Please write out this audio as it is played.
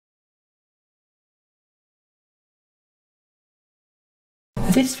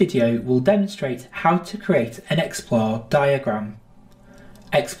This video will demonstrate how to create an Explore diagram.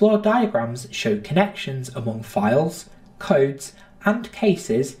 Explore diagrams show connections among files, codes, and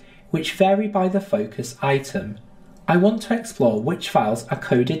cases which vary by the focus item. I want to explore which files are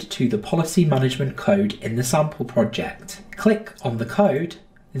coded to the policy management code in the sample project. Click on the code,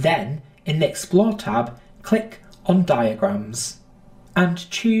 then in the Explore tab, click on Diagrams and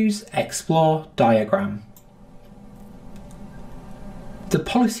choose Explore Diagram. The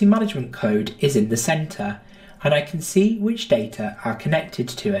policy management code is in the centre, and I can see which data are connected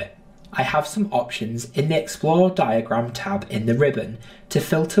to it. I have some options in the Explore Diagram tab in the ribbon to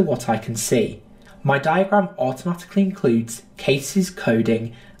filter what I can see. My diagram automatically includes cases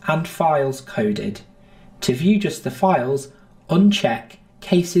coding and files coded. To view just the files, uncheck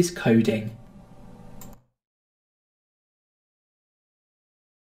Cases Coding.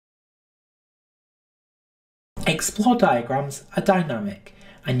 Explore diagrams are dynamic,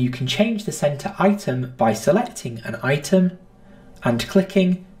 and you can change the centre item by selecting an item and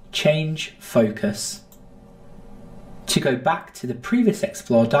clicking Change Focus. To go back to the previous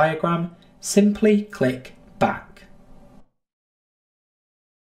Explore diagram, simply click Back.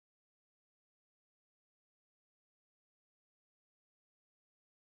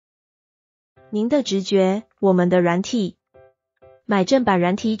 您的直觉，我们的软体。买正版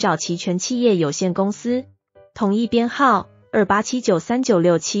软体找祺荃企业有限公司，统一编号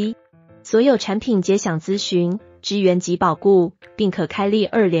28793967，所有产品皆享咨询、支援及保固，并可开立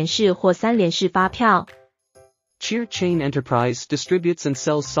2联式或3联式发票。Cheer Chain Enterprise distributes and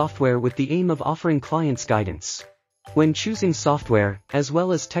sells software with the aim of offering clients guidance when choosing software, as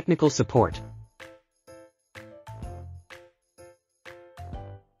well as technical support.